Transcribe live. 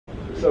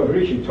So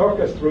Hrishi, talk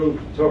us through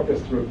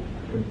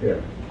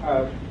compare.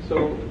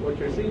 So what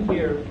you're seeing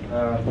here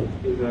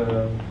is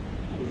a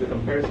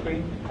compare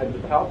screen at the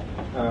top.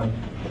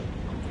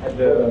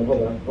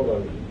 Hold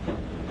on.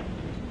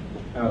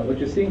 What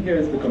you're seeing here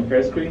is the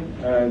compare screen.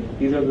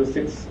 These are the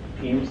 6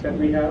 teams that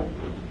we have,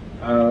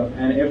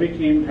 and every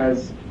team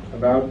has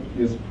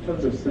there's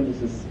tons of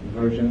synthesis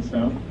versions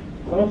now.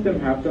 Some of them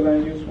have the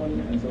land use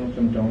one, and some of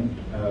them don't,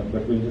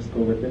 but we'll just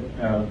go with it.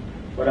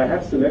 What I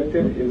have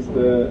selected is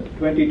the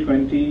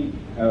 2020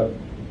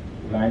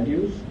 land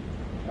use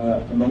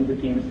among the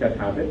teams that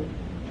have it,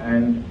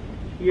 and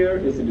here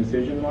is the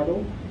decision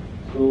model.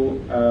 So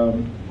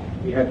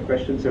we had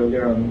questions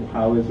earlier on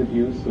how is it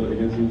used. So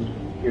it is used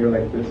here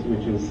like this,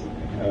 which is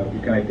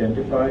you can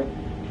identify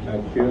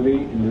clearly.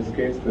 In this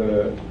case,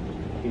 the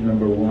team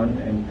number 1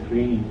 and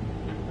 3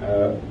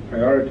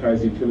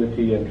 prioritize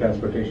utility and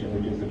transportation,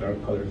 which is the dark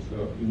color.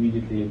 So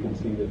immediately you can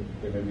see that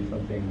there may be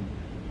something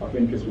of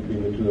interest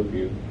between the two of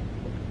you.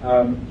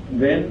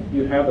 Then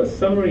you have a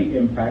summary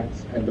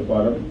impacts at the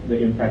bottom, the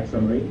impact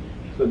summary.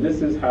 So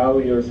this is how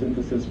your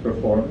synthesis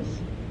performs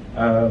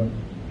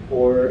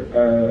for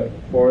the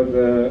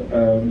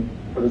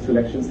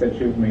selections that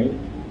you've made.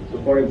 So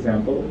for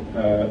example,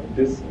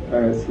 this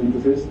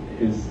synthesis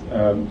is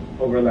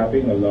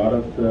overlapping a lot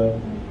of the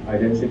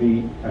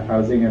high-density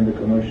housing and the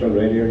commercial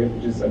red area,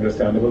 which is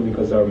understandable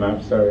because our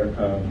maps are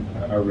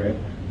red.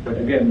 But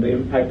again, the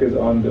impact is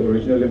on the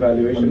original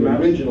evaluation on the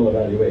maps. Original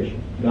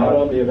evaluation, not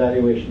on the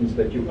evaluations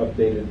that you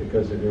updated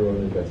because of your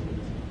own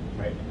investments.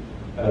 Right.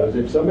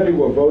 If somebody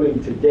were voting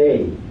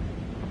today,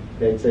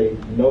 they'd say,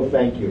 no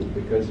thank you,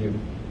 because you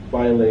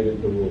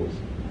violated the rules.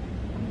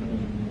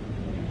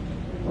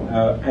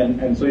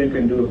 And so you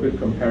can do a quick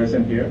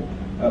comparison here.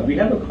 We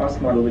have a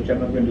cost model, which I'm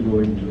not going to go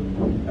into,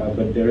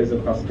 but there is a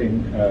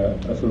costing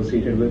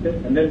associated with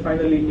it. And then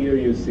finally here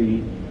you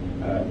see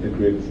the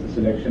grids, the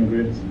selection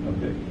grids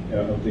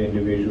of the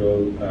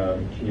individual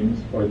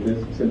teams for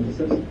this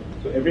synthesis.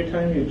 So every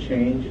time you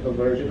change a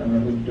version, I'm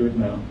not going to do it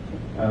now,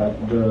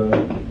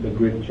 the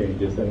grid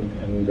changes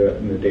and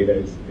the data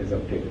is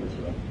updated as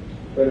well.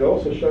 But it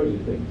also shows you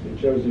things. It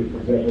shows you, for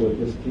example, that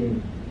this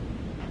team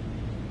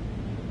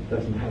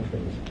doesn't have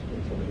things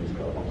in some of these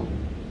colors.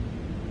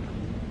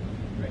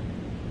 Right.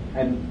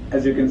 And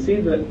as you can see,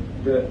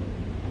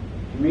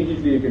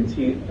 immediately you can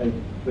see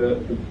the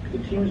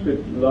teams with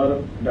a lot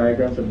of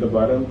diagrams at the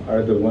bottom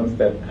are the ones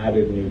that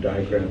added new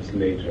diagrams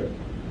later,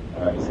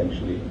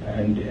 essentially,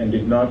 and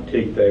did not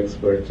take the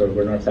experts or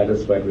were not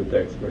satisfied with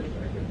the experts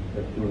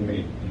that were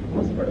made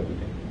as part of the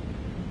thing.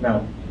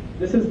 Now,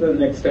 this is the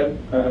next step.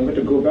 I'm going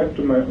to go back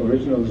to my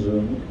original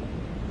Zoom.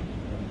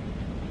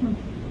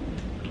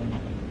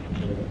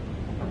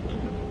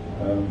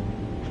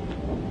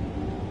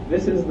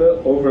 This is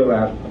the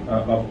overlap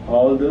of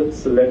all the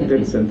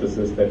selected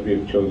synthesis that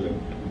we've chosen.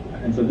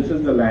 And so this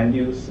is the land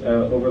use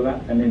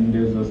overlap, and then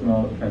there's a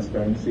small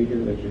transparency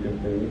here that you can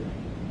play with.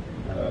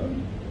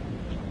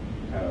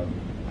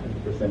 The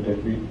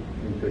percentage, 30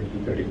 to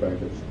 35,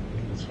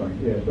 that's fine.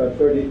 Yeah, about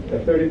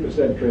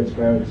 30%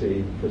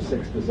 transparency for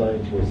 6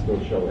 designs will still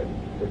show it.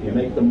 If you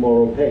make them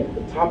more opaque,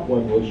 the top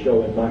one will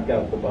show and knock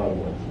out the bottom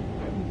ones.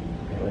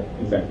 Right.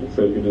 Exactly.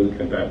 So if you look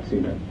at that, see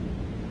that.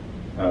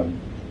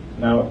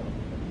 Now,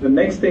 the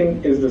next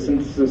thing is the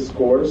synthesis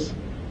scores.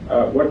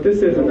 What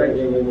this is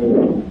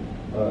actually...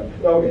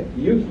 okay,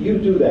 you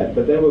do that,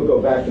 but then we'll go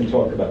back and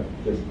talk about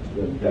this.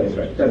 That's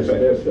right. That's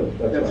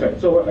right.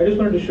 So I just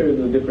wanted to show you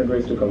the different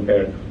ways to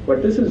compare.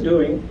 What this is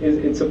doing is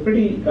it's a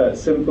pretty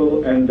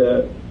simple and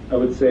I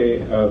would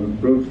say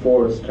brute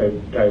force type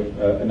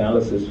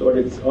analysis. What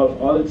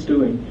all it's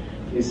doing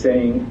is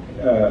saying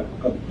a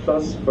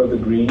plus for the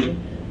green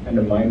and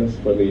a minus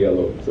for the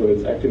yellow. So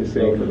it's actually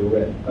saying for the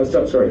red.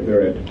 The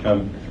red.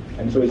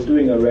 And so it's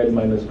doing a red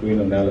minus green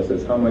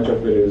analysis. How much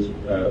of it is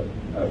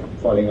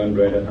falling on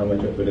red and how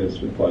much of it is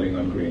falling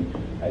on green.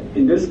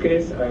 In this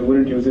case, I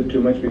wouldn't use it too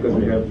much because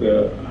we have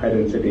the high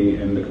density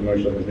and the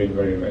commercial has been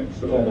very red.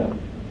 So,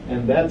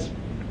 and that's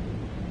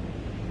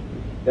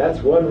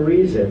one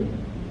reason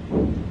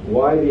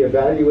why the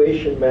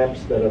evaluation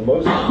maps that are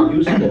most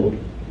useful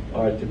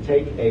are to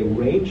take a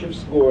range of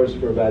scores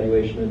for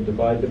evaluation and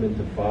divide them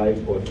into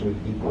 5 or 3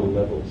 equal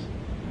levels.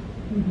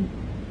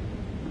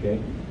 Okay?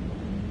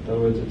 In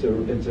other words, it's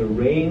a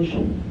range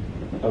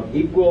of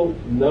equal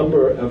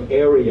number of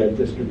area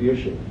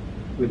distribution,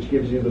 which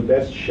gives you the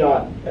best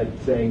shot at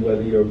saying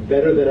whether you're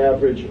better than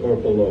average or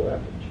below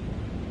average.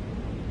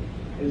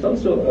 It's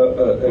also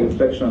a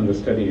reflection on the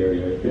study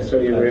area. If you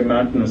study a very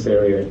mountainous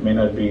area, it may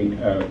not be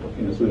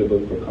suitable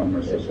for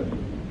commerce or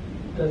something.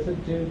 Does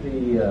it do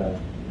the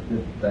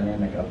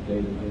dynamic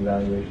update of the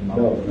evaluation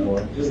model before?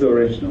 No, just the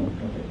original.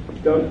 Okay.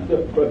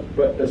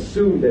 But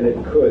assume that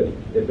it could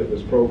if it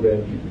was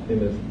programmed in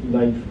the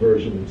 9th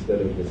version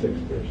instead of the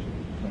 6th version.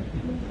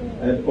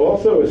 And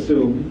also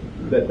assume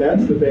that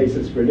that's the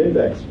basis for an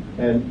index,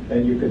 and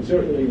you can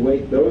certainly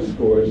weight those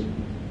scores.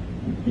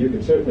 You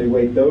can certainly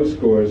weight those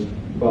scores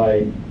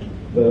by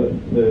the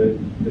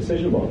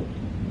decision model.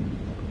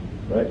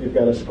 right? You've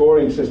got a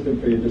scoring system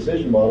for your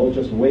decision model.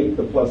 Just weight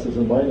the pluses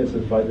and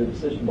minuses by the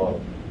decision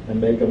model and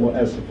make them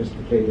as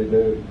sophisticated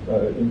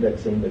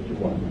indexing that you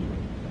want.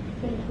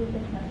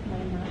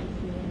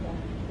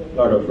 A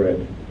lot of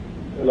red.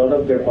 A lot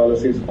of their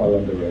policies fall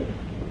under red.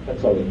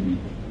 That's all it means.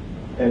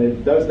 And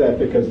it does that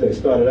because they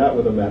started out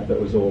with a map that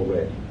was all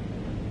red.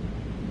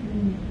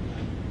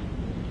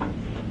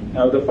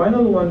 Now the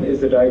final one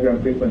is the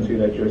diagram frequency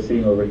that you're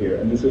seeing over here,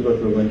 and this is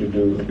what we're going to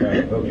do.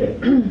 Okay.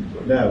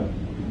 Now,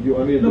 you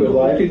want me to do it No,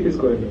 live? please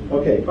go ahead.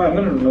 Okay. I'm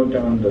going to note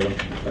down the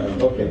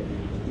Okay.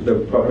 the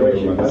proper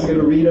I'm ones. going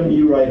to read them.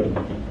 You write them.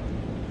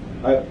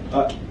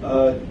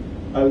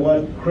 I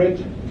want crit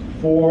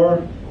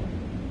 4.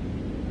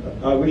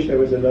 I wish there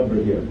was a number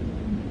here.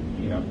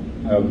 Yeah.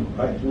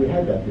 We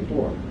had that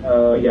before.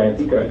 Yeah, I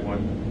think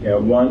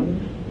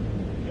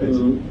 1,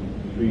 2,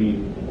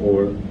 3,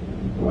 4,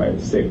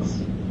 5,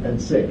 6. And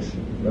 6,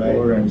 right?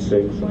 4 and 6.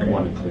 Okay.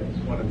 1 and 6.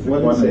 1 and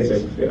 1 and 6.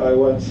 6, yeah. I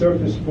want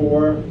surface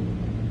 4.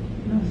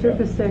 No,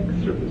 surface 6.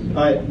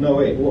 No,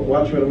 wait.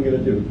 Watch what I'm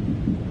going to do.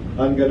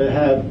 I'm going to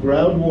have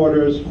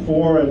groundwaters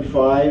 4 and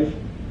 5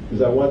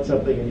 because I want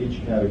something in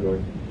each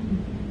category.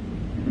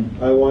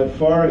 I want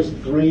forest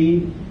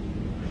 3,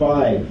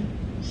 5,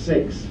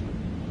 6,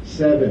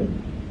 7,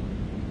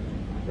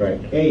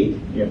 Right. 8,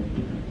 Yeah.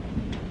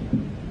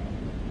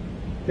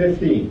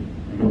 15.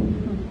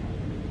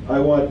 I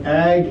want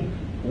ag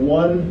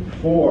 1,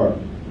 4,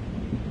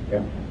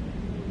 Yeah.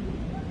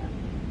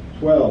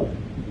 12.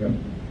 Yeah.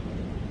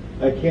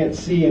 I can't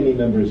see any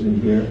numbers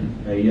in here.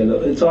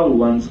 Yellow. It's all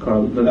ones,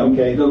 Carl.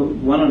 Okay. The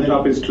one on Then-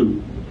 top is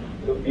 2.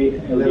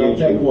 Then I'll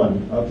take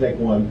 1. I'll take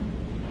 1.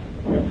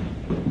 Yeah.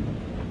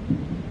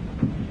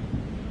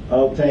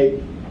 I'll take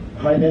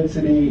high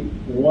density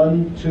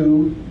 1,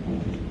 2.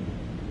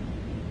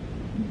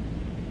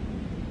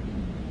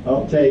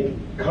 I'll take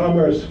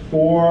commerce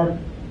 4.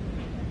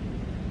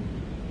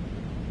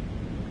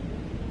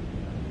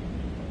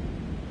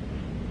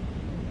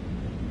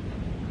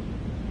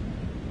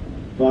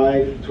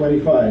 Five,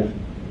 25.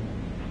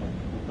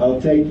 I'll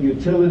take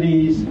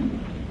utilities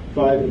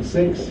 5 and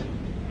 6.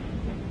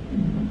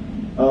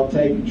 I'll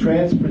take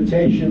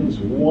transportations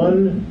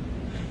 1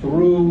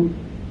 through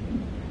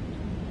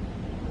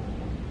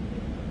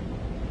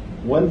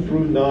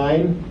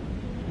 9.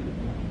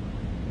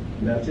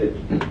 And that's it.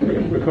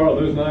 But Carl,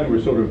 those 9 were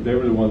they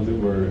were the ones that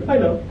were. I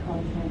know.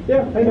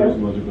 Yeah, I Those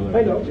ones are really- know.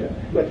 I know. Yeah.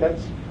 But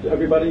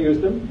everybody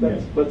used them.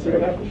 Let's see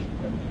what happens.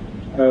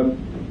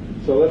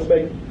 So let's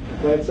make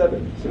plan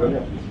 7. See what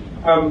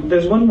happens.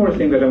 There's one more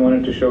thing that I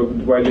wanted to show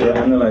while you're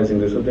analyzing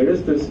this. So there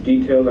is this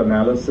detailed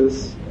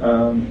analysis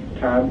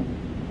tab.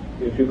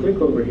 If you click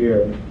over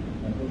here,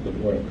 I hope it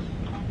works.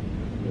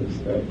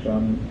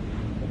 John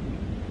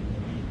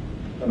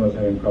was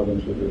having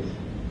problems with this.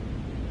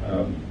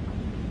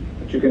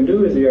 What you can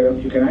do is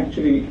you can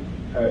actually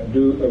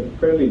do a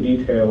fairly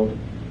detailed.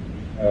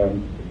 There's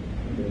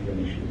an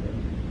issue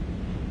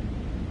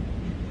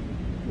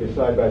there. Your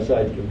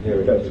side-by-side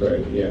comparison. That's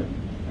right. Yeah.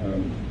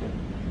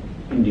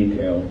 In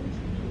detail.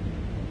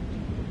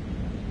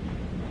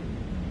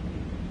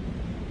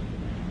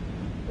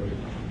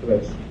 So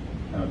that's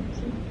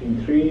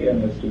team 3,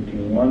 and let's do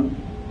team 1.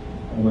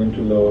 I'm going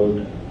to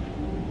load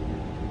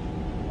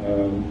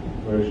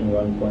version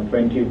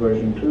 1.20,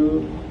 version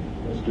 2.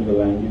 Let's do the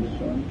land use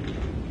one.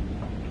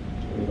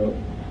 There we go.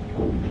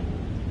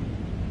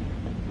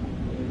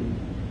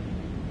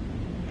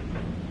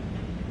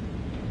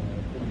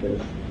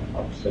 There's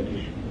offset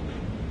issue.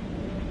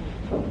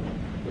 So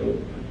what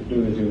you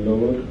do is you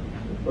load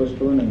the first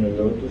one and you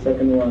load the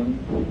second one,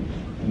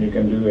 and you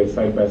can do a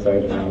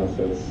side-by-side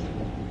analysis,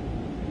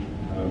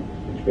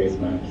 which base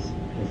maps,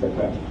 things like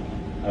that.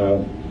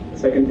 The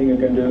second thing you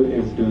can do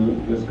is do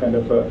this kind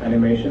of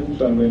animation.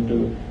 So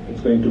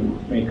it's going to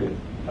make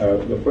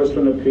the first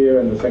one appear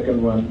and the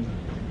second one.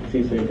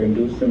 See, so you can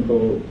do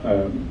simple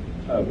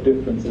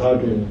differences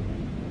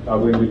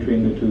toggling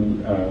between the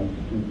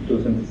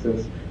two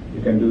synthesis.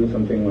 You can do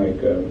something like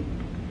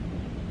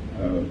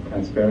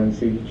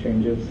transparency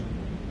changes.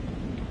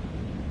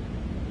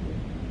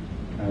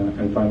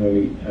 And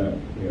finally,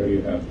 here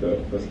you have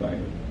the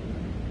slide.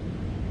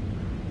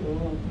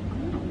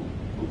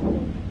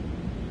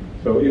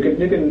 So you can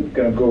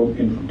kind of go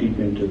deep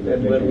into that.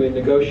 And when we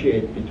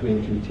negotiate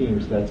between two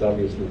teams, that's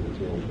obviously the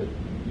tool that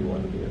you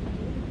want to be able to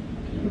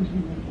use.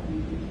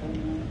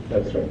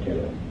 That's right,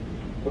 yeah.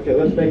 Okay,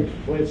 let's make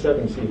plan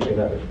 7, see if we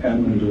have it.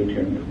 I'm going to do it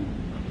here now.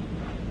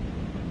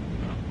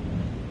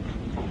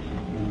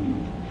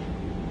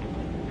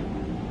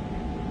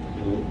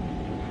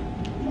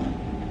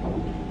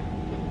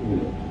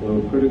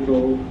 So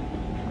critical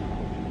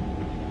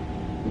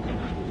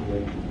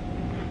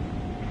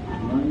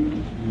 1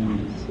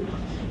 and 6.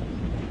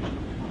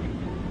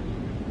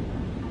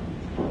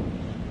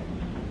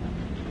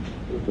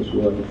 Surface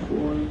water 4,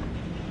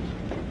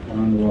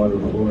 groundwater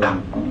 4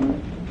 and 5,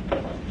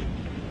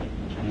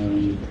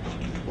 and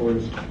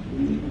forest 3,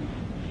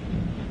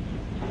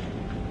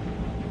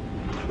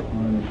 5,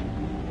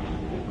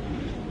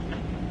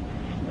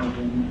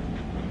 7,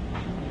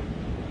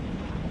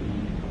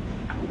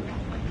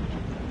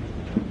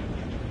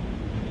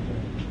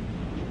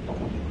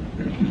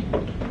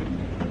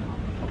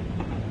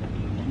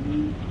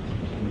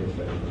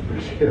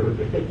 too.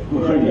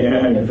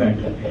 Yeah,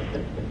 exactly.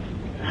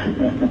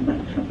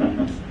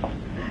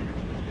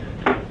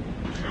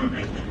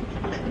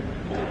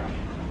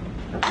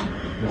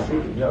 You see,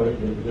 no,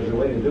 there's a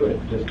way to do it.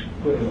 Just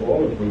put in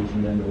all of these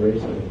and then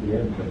erase them at the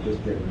end, but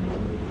just get them.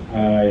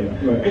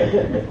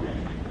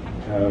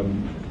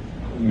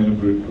 I'm going to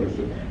brute force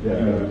it. Yeah,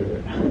 don't do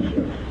it.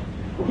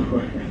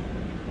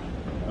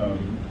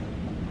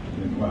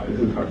 Wow, this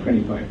is hard.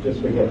 25.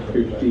 Just forget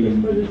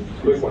 15.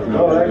 Quick one.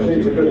 Oh, actually,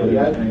 it's a good one.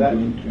 That,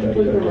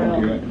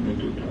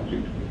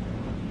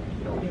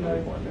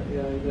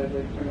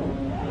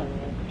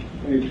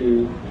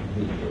 22.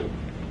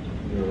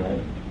 You're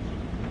right.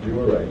 You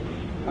were right.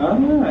 Ah,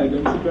 I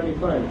don't see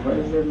 25. Why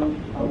is there not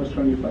almost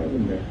 25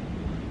 in there?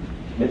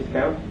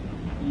 Miscount?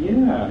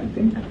 Yeah, I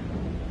think.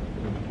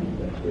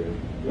 That's weird.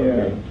 Yeah.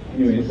 Okay.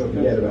 Anyways, So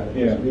forget about it.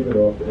 yeah. Just leave it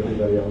off.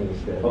 Everybody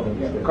understands. Oh,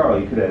 Understand. Carl,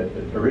 you could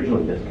have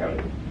originally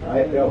discounted.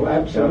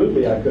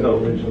 Absolutely, I could have So-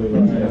 originally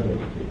understand it.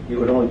 It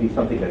would only be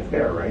something that's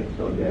there, right?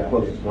 So it'd be Yeah. the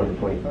closest one to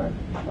 25.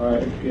 All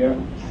right, yeah,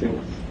 6.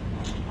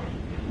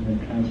 And then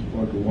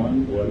transport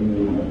 1. 4.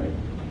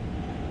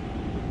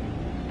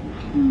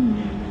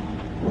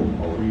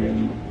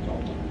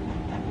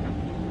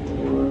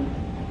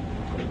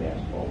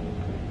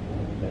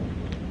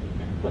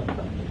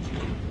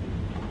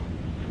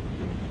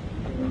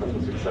 That's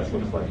what success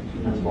looks like.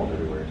 Asphalt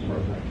everywhere as far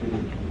as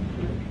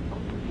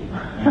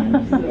And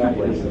that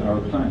is our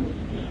plan.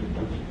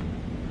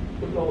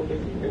 Look at all the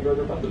things you can go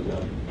about those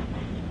now.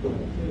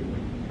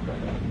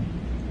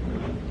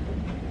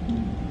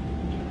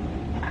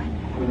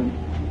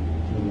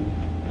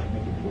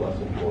 Less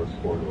enforced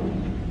corridors.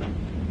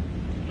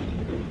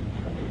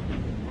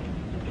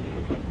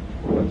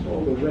 What's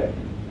all the red?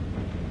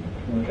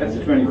 That's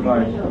a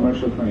 25,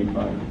 commercial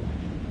 25.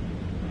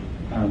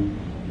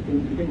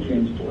 You can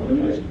change it. Let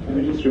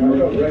me just I don't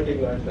remove it.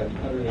 recognize that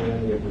pattern in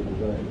any of the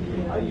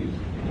designs. I use,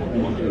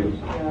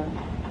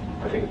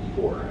 I think it's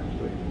 4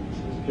 actually.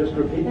 Just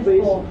repeat,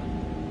 please.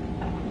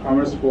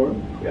 Commerce 4.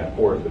 Yeah,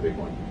 4 is the big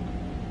one.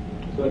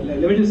 So let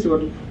me just see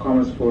what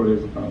Commerce 4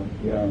 is about.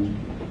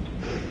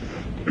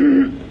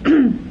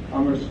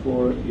 Commerce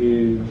 4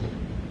 is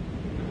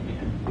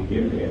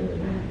here. The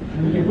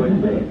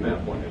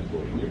map one is a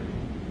little easier.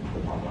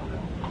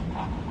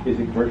 Is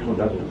it commercial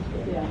industrial?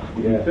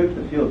 If you took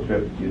the field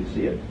trip, you'd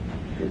see it.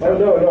 Oh,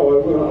 no, I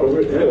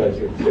realize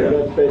it. So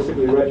that's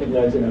basically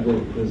recognizing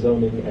the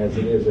zoning as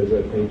it is, as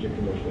a major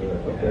commercial area.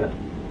 Okay.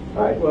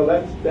 All right, well,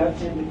 that's,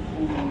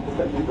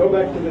 go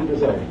back to the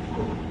design.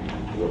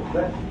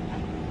 That,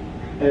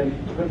 and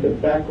put the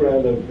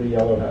background of the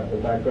yellow house, the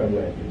background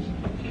land use.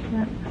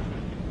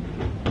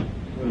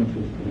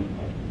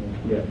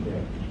 Yeah,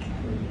 yeah.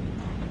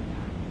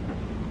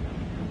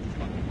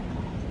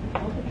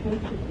 All the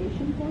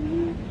transportation for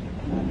you?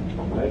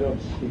 I don't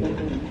see it.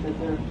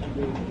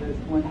 There's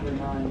 1 through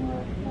 9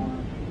 were more.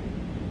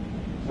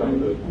 Some of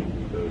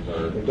those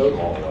are Those-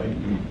 small, like,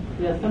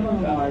 Yeah, some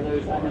of them are,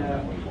 there's, I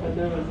know, but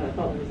I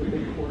thought there was a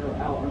big corridor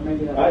out, or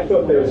maybe that. I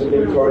thought there was a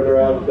big corridor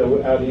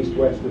out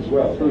east-west as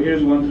well. So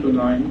here's 1 through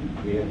 9.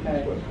 the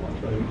entrance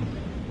west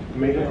one.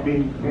 May have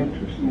been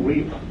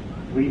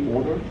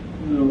reordered?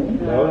 No.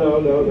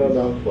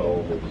 No.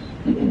 12 is.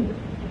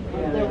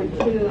 There were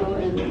 2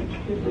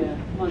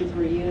 and ones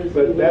were used.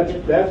 But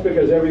that's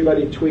because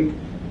everybody tweaked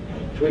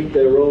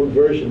their own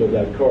version of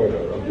that corridor,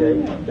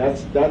 okay?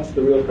 That's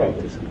the real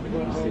problem.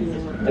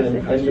 And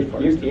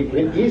you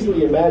can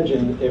easily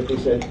imagine if we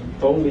said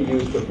only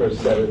use the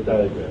first set of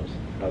diagrams,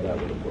 how that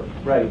would have worked.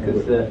 Right,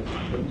 because the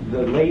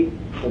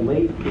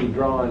lately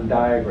drawn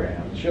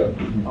diagrams Sure.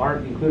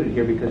 aren't included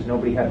here because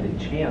nobody had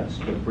the chance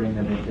to bring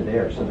them into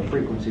there, so the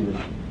frequency was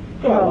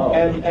Well, low.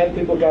 and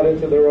people got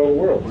into their own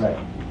worlds. Right.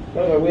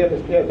 No, we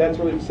understand. That's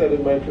what it said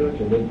in my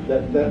introduction.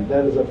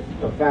 That is a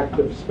fact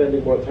of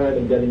spending more time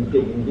and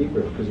digging deeper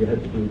because you had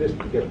to do this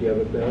to get the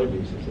other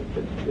values.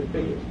 It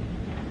figures.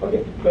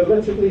 Okay, but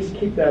let's at least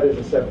keep that as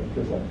a 7th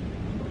design.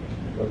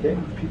 Okay,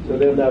 so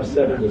then now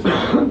 7 is.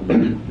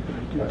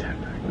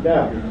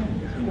 Now,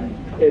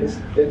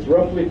 it's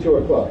roughly 2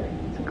 o'clock.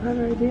 It's a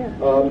clever idea.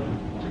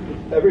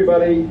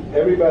 Everybody,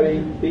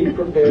 be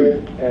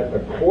prepared at a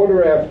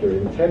quarter after,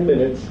 in 10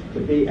 minutes, to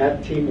be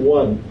at Team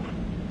 1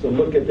 to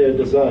look at their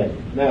design.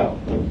 Now,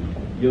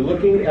 you're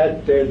looking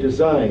at their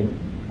design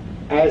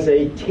as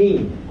a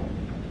team,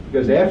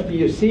 because after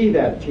you see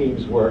that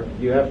team's work,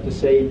 you have to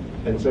say,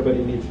 and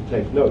somebody needs to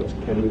take notes,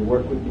 can we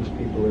work with these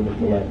people in a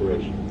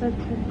collaboration?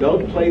 Okay.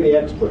 Don't play the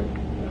expert.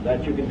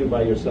 That you can do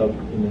by yourself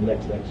in the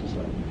next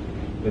exercise.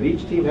 But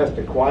each team has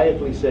to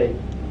quietly say,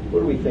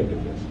 what do we think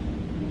of this?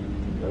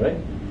 All right?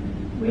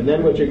 And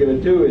then what you're going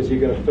to do is you're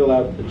going to fill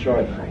out the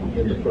chart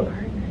in the front.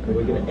 And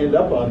we're going to end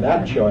up on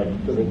that chart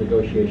for the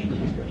negotiation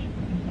discussion.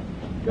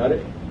 Got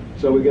it?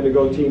 So we're going to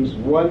go teams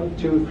 1,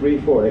 2,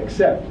 3, 4,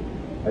 except,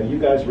 are you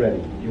guys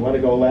ready? Do you want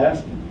to go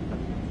last?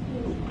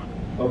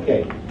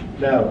 Okay.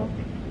 Now,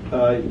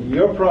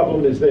 your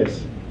problem is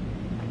this.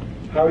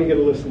 How are you going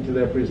to listen to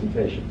their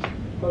presentations?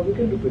 Well, we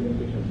can do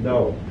presentations.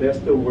 No, they're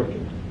still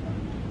working.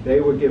 They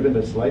were given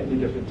a slightly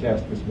different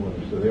task this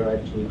morning, so they're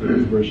actually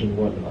doing version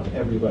 1 on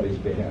everybody's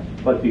behalf.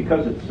 But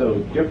because it's so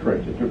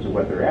different in terms of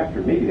what they're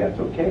after, maybe that's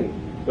okay.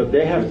 But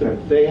they have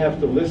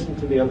to listen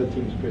to the other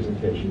team's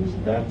presentations.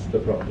 That's the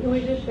problem. Can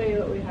we just show you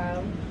what we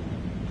have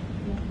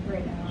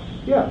right now?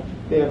 Yeah,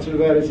 the answer to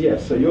that is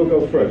yes. So you'll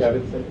go first.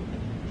 Do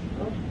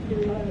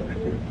we have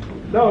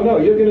it? No,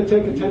 you're going to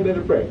take a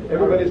 10-minute break.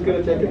 Everybody's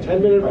going to take a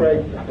 10-minute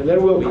break, and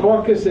then we'll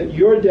caucus at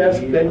your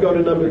desk, then go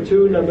to number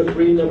 2, number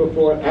 3, number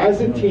 4,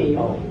 as a team,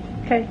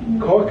 Okay.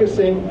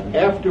 caucusing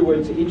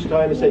afterwards each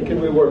time and say,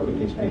 can we work with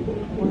these people?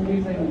 We're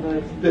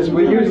using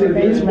We're using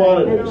these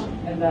monitors.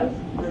 and that's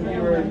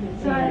reviewer,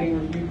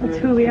 being reviewed. That's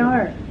who we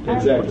are.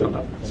 Exactly.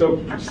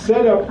 So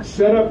set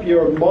up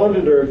your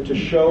monitor to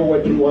show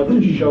what you want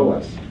to show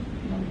us.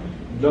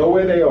 Know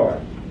where they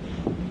are.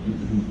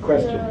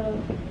 Question.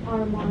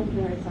 Our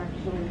monitor is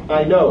actually.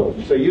 I know.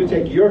 So you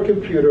take your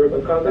computer.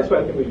 That's why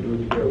I think we do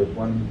it here with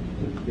one.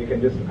 You can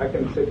just, I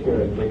can sit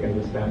here and they can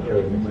just stand here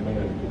and explain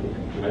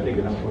it. I think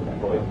it's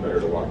probably better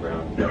to walk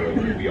around, that way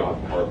you can be off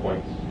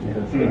PowerPoints.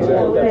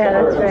 Exactly.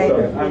 Yeah, that's right.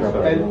 I'm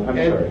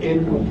sorry.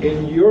 And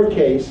in your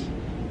case,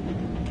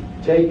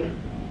 take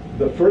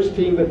the first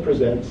team that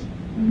presents,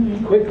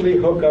 quickly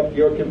hook up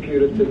your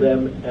computer to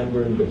them, and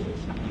we're in business.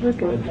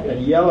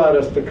 And yell at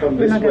us to come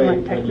We're this not way.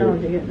 going to let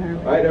technology get in our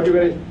way. All right,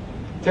 everybody,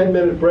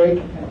 10-minute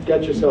break.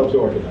 Get yourselves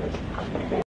organized.